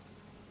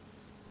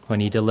when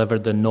he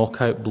delivered the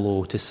knockout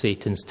blow to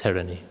Satan's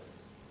tyranny.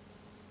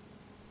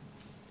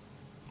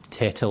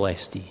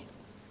 Tetelestai.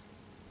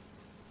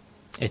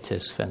 It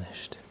is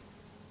finished.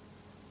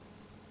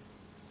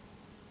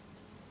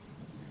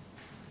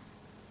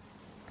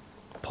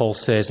 Paul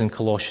says in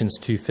Colossians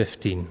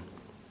 2:15,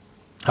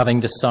 having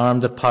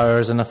disarmed the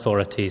powers and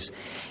authorities,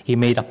 he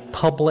made a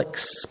public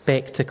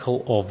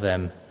spectacle of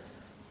them,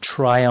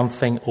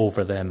 triumphing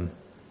over them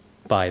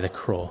by the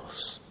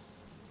cross.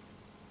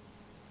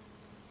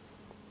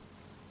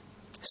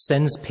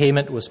 Sin's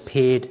payment was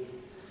paid.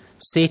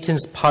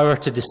 Satan's power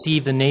to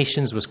deceive the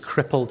nations was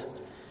crippled.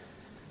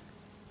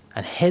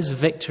 And his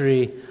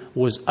victory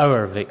was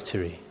our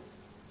victory.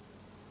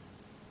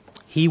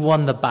 He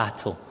won the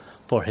battle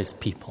for his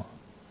people.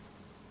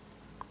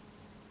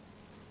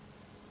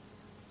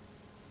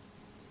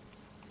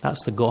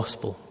 That's the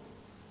gospel.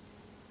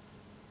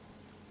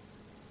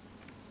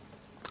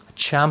 A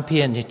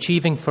champion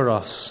achieving for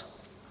us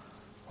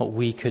what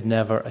we could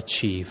never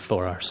achieve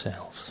for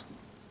ourselves.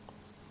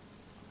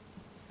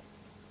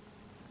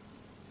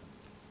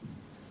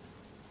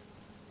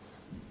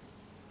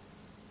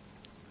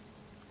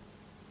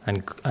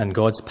 And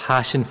God's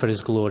passion for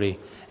his glory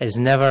is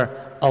never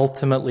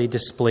ultimately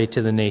displayed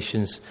to the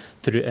nations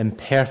through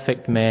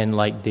imperfect men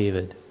like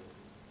David,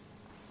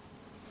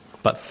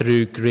 but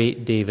through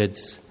great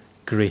David's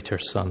greater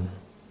Son,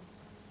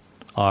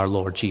 our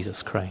Lord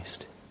Jesus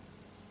Christ.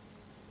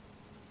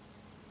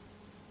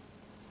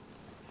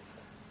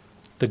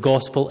 The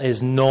gospel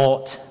is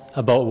not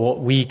about what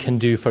we can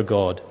do for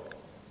God,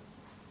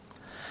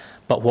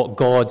 but what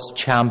God's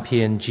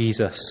champion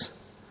Jesus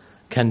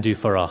can do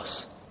for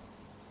us.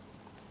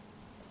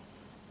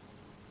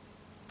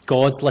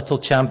 God's little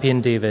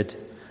champion David,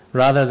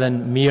 rather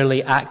than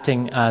merely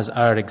acting as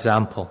our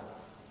example,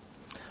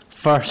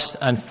 first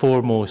and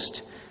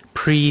foremost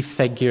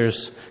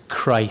prefigures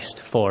Christ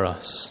for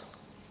us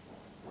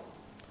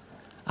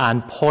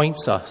and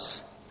points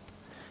us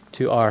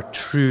to our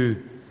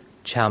true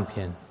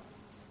champion.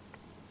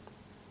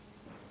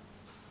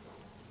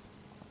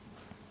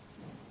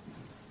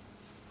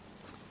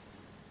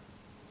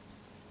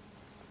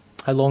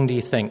 How long do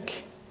you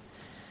think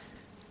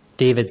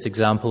David's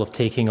example of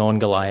taking on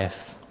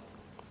Goliath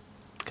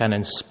can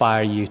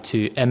inspire you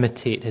to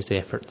imitate his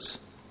efforts?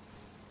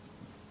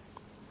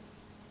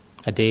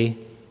 A day?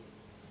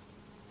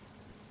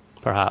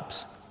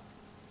 Perhaps.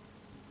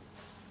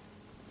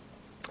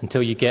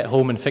 Until you get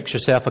home and fix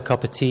yourself a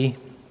cup of tea?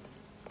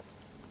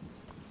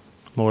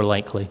 More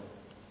likely.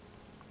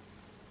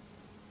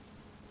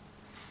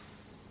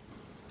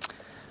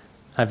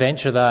 I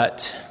venture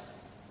that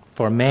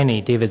for many,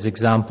 David's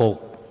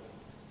example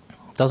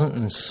doesn't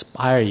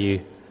inspire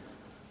you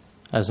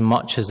as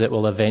much as it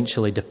will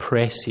eventually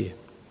depress you.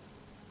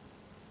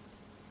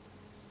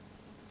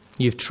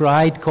 You've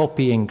tried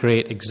copying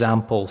great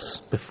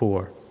examples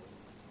before,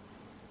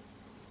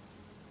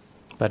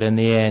 but in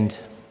the end,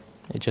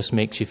 it just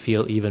makes you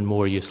feel even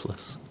more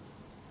useless.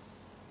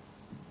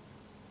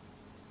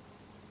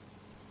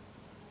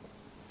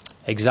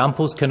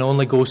 Examples can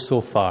only go so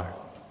far.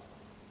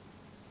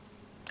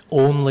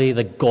 Only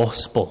the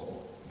gospel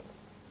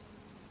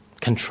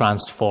can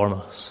transform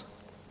us.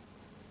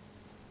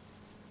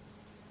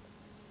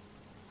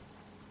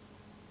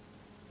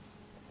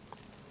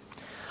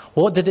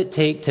 What did it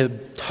take to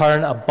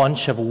turn a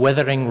bunch of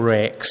withering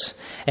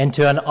wrecks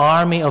into an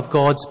army of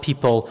God's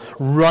people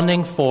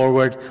running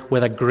forward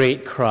with a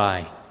great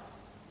cry?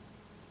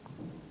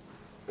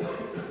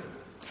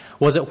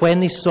 Was it when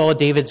they saw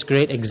David's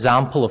great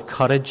example of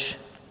courage?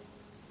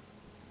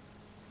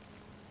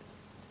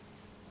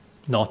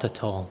 Not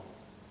at all.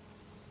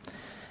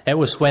 It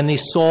was when they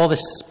saw the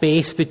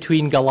space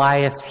between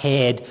Goliath's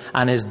head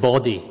and his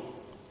body.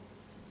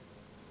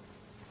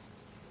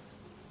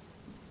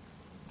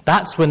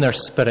 That's when their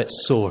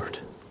spirits soared.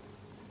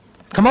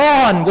 Come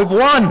on, we've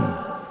won!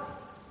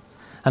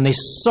 And they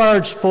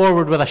surged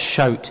forward with a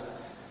shout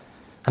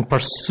and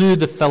pursued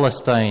the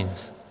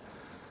Philistines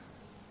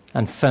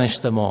and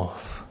finished them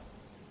off.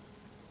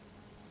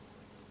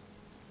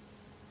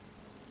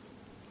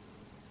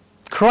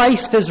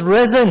 Christ is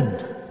risen.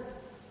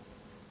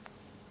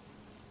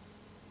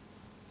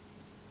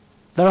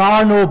 There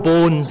are no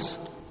bones.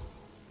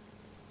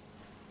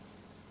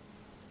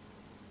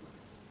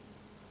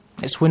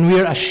 It's when we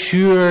are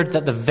assured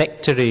that the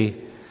victory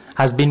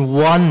has been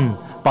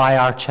won by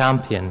our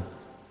champion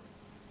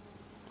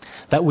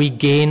that we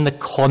gain the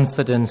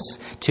confidence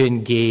to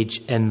engage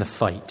in the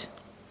fight.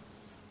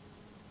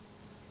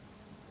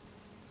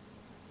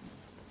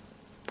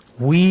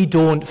 We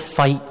don't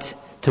fight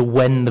to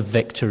win the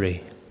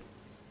victory.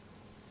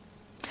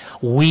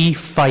 We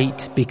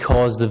fight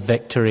because the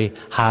victory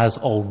has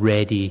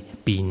already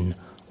been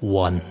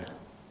won.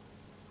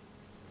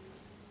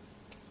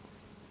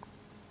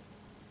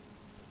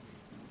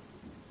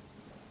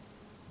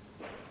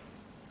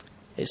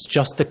 It's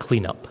just the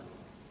cleanup.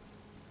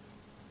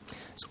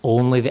 It's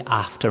only the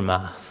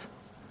aftermath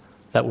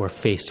that we're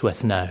faced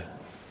with now.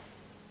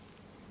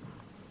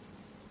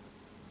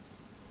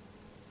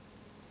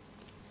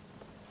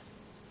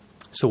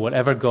 So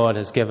whatever God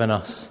has given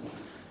us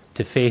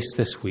to face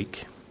this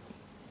week,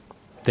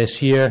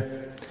 this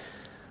year,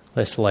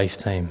 this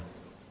lifetime,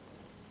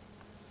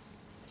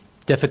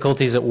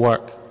 difficulties at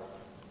work,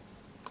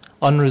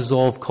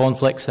 unresolved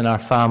conflicts in our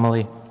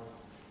family,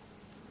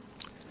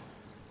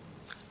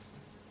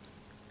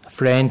 a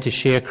friend to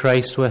share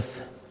Christ with,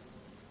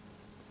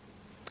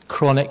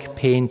 chronic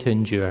pain to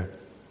endure.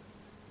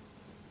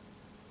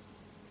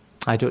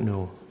 I don't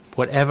know.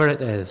 Whatever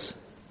it is,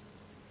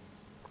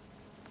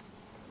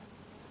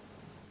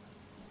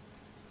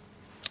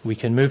 we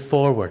can move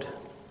forward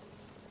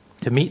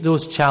to meet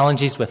those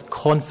challenges with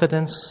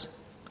confidence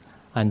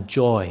and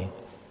joy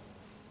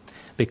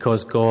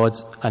because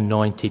God's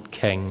anointed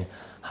King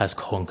has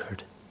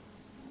conquered.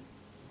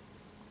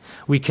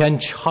 We can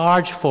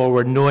charge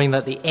forward knowing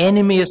that the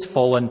enemy is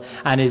fallen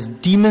and his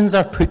demons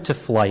are put to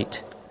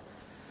flight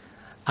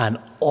and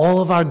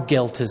all of our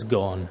guilt is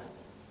gone.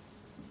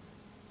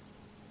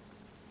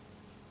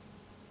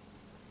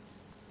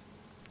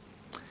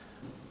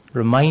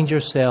 Remind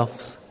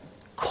yourselves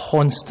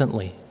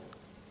constantly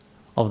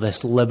of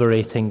this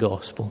liberating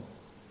gospel.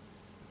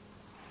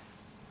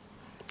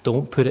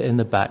 Don't put it in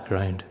the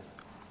background.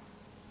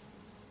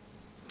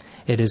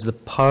 It is the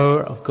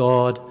power of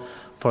God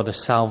for the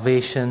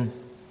salvation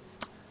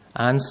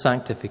and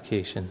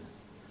sanctification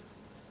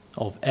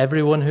of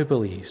everyone who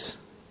believes.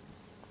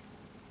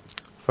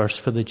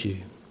 First for the Jew,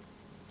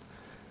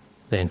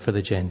 then for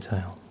the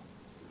Gentile.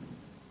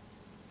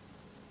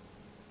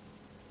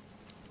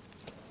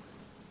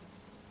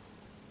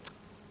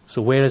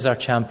 So where is our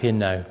champion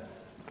now?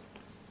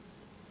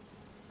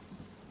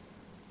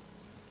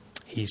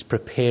 He's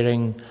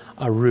preparing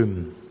a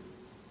room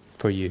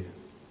for you.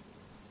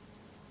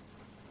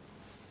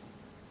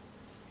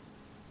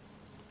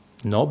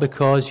 Not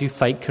because you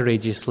fight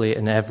courageously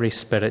in every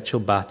spiritual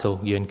battle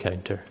you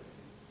encounter,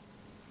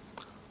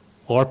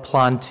 or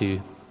plan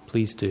to,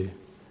 please do,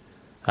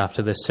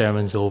 after this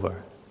sermon's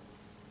over,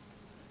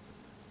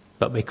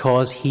 but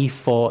because he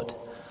fought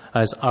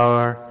as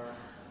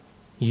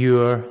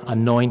your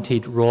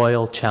anointed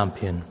royal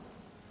champion,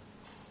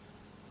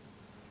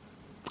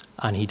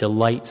 and he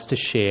delights to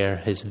share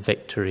his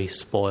victory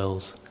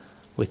spoils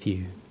with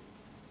you.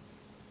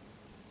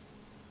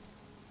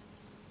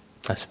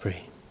 Let's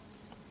pray.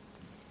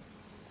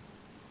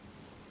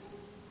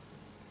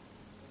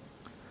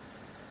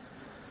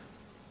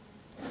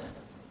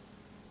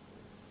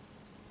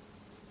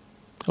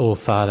 Oh,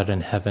 Father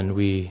in heaven,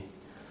 we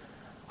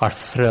are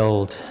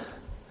thrilled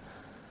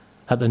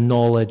at the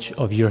knowledge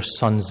of your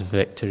Son's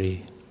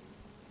victory.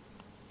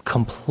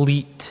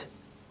 Complete,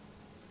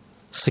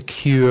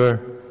 secure,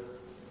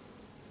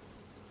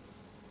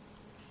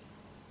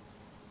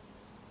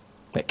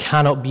 that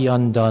cannot be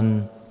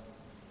undone,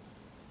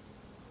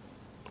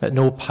 that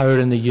no power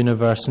in the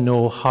universe,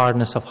 no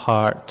hardness of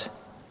heart,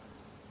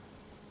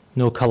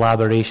 no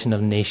collaboration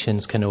of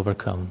nations can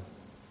overcome.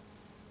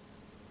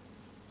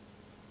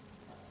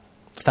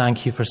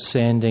 Thank you for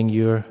sending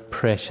your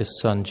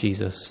precious Son,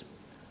 Jesus,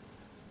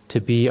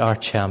 to be our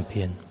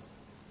champion,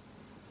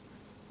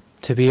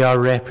 to be our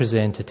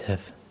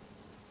representative,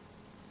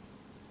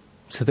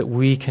 so that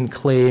we can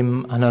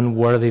claim an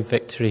unworthy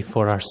victory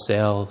for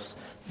ourselves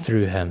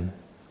through him.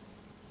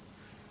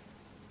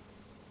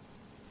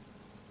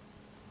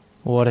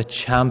 What a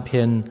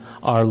champion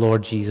our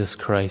Lord Jesus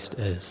Christ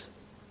is.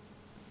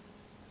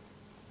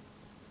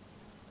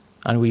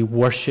 And we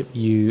worship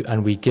you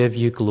and we give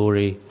you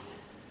glory.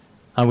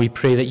 And we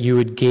pray that you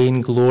would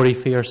gain glory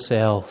for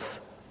yourself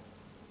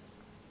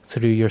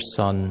through your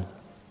Son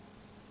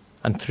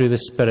and through the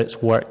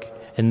Spirit's work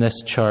in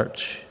this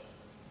church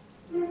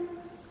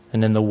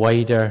and in the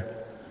wider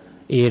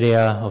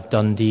area of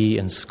Dundee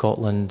and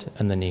Scotland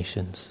and the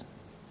nations.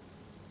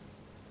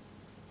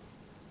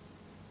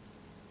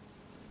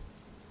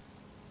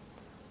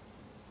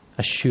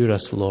 Assure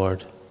us,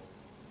 Lord,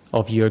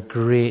 of your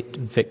great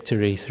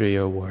victory through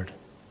your word,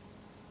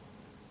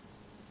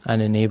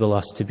 and enable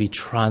us to be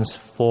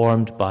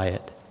transformed by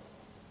it,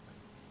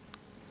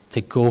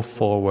 to go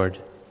forward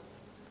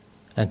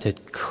and to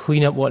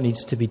clean up what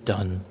needs to be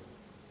done,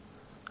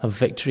 a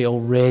victory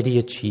already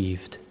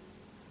achieved.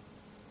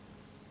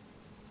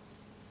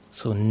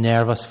 So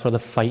nerve us for the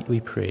fight, we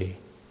pray,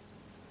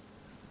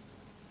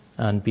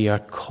 and be our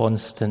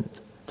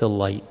constant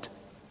delight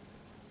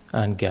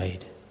and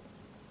guide.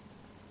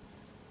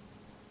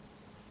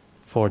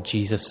 For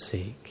Jesus'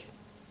 sake.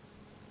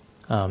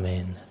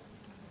 Amen.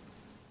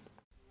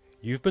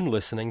 You've been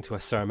listening to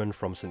a sermon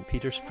from St.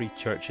 Peter's Free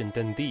Church in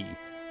Dundee,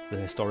 the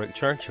historic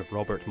church of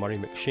Robert Murray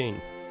McShane.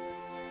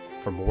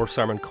 For more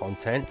sermon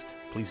content,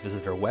 please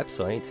visit our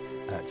website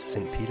at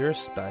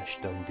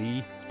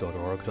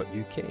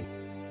stpeters-dundee.org.uk.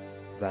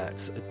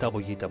 That's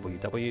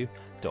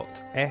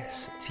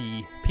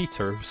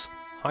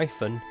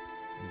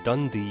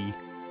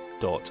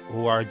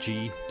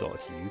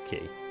www.stpeters-dundee.org.uk.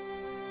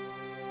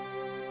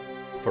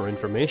 For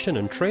information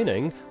and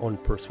training on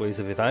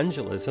persuasive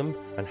evangelism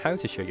and how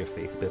to share your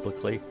faith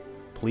biblically,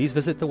 please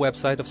visit the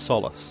website of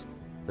Solace,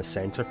 the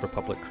Centre for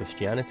Public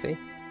Christianity,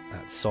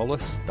 at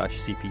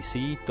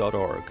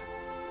solace-cpc.org.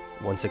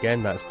 Once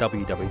again, that's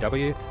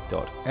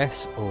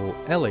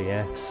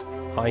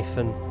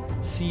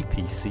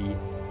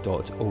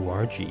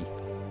www.solas-cpc.org.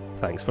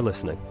 Thanks for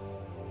listening.